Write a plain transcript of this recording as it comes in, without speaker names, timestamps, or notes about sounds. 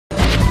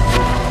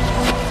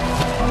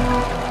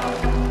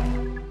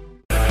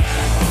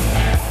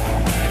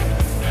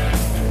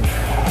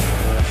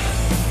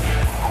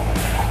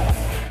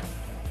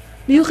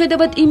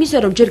მიუხედავად იმისა,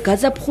 რომ ჯერ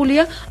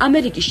გაზაფხულია,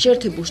 ამერიკის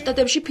შეერთებულ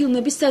შტატებში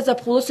ფილმების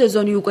საზაფხულო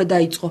სეზონი უკვე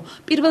დაიწყო.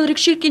 პირველ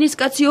რიგში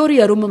რკინისკაცი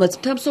 2-ია, რომელმაც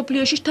მთელ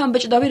მსოფლიოში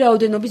შთამბეჭდავი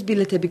რაოდენობის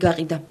ბილეთები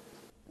გაყიდა.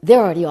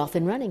 They're already off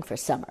and running for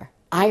summer.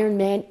 Iron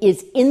Man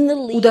is in the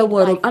lead.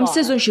 უდავოა, რომ ამ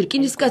სეზონში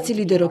რკინისკაცი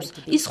ლიდერობს,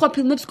 ის სხვა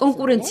ფილმებს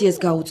კონკურენციას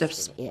გაუწევს.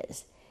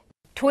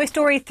 Toy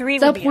Story 3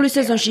 ზაფხულის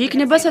სეზონში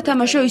იქნება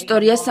სათამაშო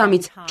ისტორია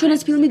 3-ც.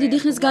 ჩვენს ფილმი დიდი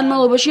ხნის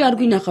განმავლობაში არ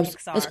გვინახავს.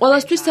 ეს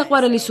ყველასთვის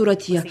საყვარელი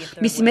სურათია.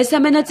 მისი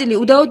მესამე ნაწილი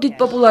უდაოდ დიდ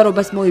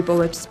პოპულარობას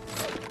მოიპოვებს.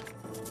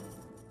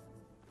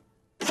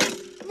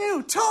 New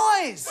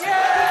toys!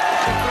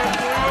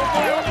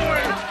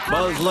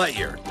 Buzz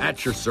Lightyear,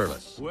 at your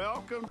service.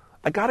 Welcome.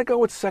 I gotta go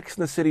with Sex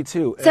and the City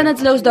too.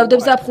 სანაცვლეოს დავდებ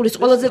ზაფხულის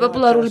ყველაზე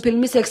პოპულარული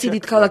ფილმი სექსი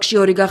დიდ ქალაქში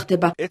 2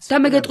 გახდება. და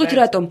მე გეტყვით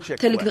რატომ?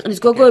 მთელი ქვეყნის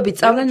გოგოები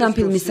წავლენ ამ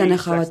ფილმის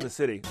სანახავად.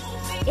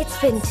 It's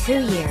been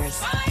 2 years,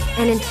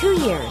 and in 2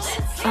 years,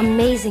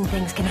 amazing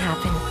things can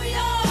happen.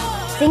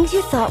 Things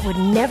you thought would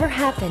never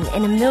happen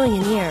in a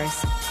million years.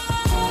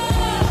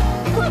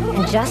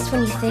 And just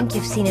when you think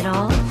you've seen it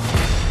all,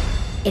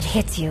 it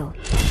hits you.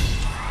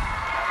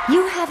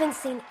 You haven't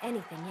seen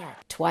anything yet.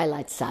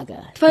 Twilight Saga.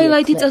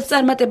 Twilight-ი წელს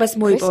წარმატებას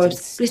მოიპოვებს.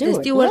 კრისტენ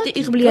სტიუარტი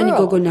იღბლიანი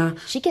გოგონაა.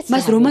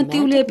 მას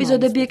რომანტიკული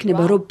ეპიზოდები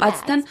ექნება რობ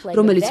პაცთან,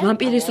 რომელიც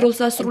ვამპირის როლს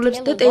ასრულებს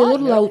და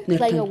ტეილორ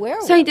ლაუტნერთან.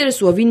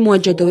 საინტერესოა, ვინ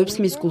მოაჯადოვებს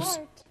მის გულს.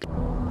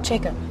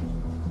 Jacob,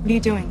 what are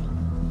you doing?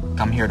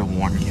 I'm here to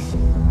warn you.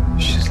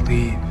 Just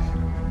leave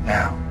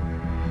now.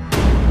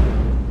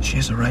 She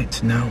has a right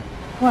to know.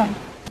 What?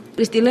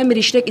 კრისტი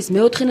ლემერი შრეკის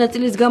მეოთხე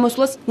ნაწილის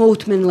გამოსვლას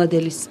მოუთმენლად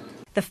ელის.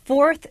 The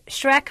fourth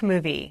Shrek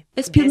movie.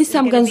 ეს ფილმი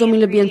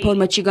სამგანზომილებიან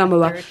ფორმატში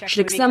გამოვა.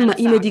 შრეკ 3-მა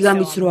იმედი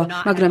გამიცროა,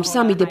 მაგრამ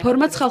 3D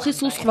ფორმატს ხალხი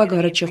სულ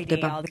სხვაგარად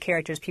შეხვდება. All the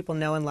characters people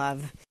know and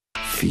love.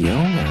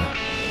 Fiona.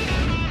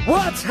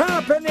 What's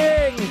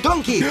happening?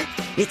 Donkey!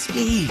 It's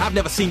me. I've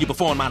never seen you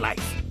before in my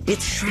life.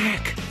 It's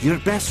Shrek, your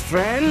best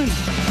friend.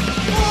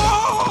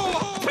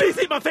 Please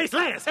eat my face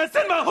last and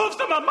send my hooves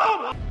to my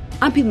mama.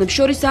 ამ ფილმებს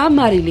შორისაა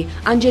მარილი,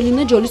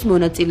 ანჯელინა ჯოლის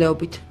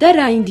მონაწილეობით და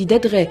რაინდი და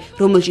დღე,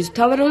 რომელშიც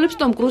მთავარ როლებს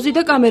ტომ კრუზი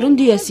და კამერონ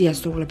დიასი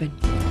ასრულებენ.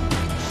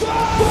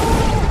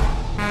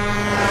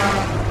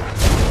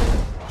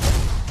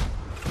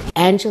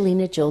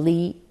 Angelina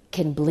Jolie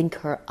can blink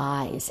her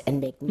eyes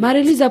and make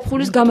მარილი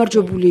ზაფხულის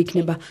გამარჯვებული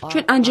იქნება.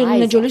 ჩვენ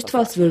ანჯელინა ჯოლის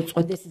თვალს ვერ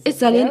ვწყვეტ. ეს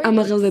ძალიან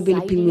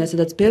ამაღელვებელი ფილმია,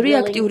 სადაც ბევრი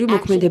აქტიური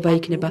მოქმედება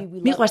იქნება.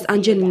 მიყვარს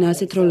ანჯელინა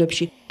ასეთ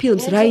როლებში.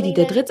 ფილმს რაიდი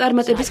და დღე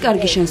წარმატების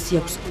კარგი შანსი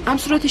აქვს. ამ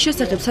სურათის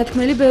შესახებ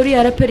სათქმელი ბევრი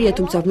არაფერია,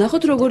 თუმცა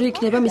ვნახოთ როგორი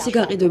იქნება მისი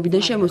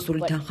გაყიდვებიდან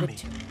შემოსული თანხა.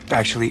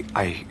 Actually,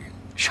 I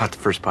shot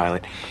the first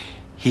pilot.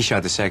 He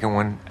shot the second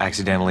one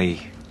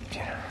accidentally.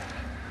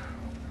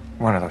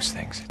 One of those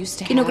things.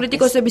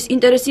 კინოკრიტიკოსების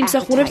ინტერესი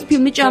იმსახურებს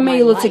ფილმი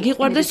ჭამეილოცე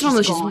გიყვარდეს,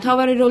 რომელშიც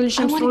მთავარი როლის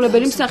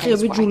შემსრულებელი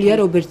მსახიობი ჯულია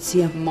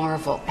რობერტსია.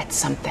 Marvel at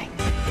something.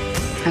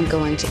 I'm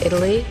going to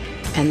Italy,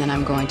 and then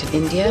I'm going to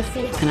India,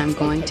 and I'm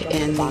going to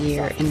end the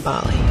year in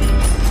Bali.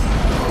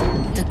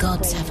 The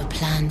gods have a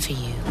plan for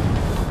you,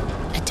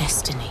 a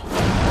destiny.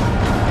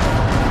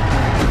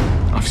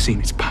 I've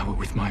seen its power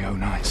with my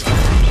own eyes.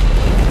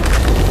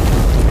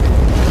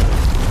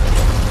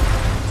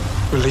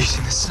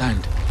 Releasing the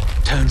sand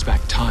turns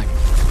back time.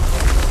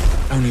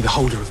 Only the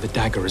holder of the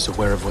dagger is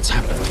aware of what's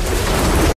happened.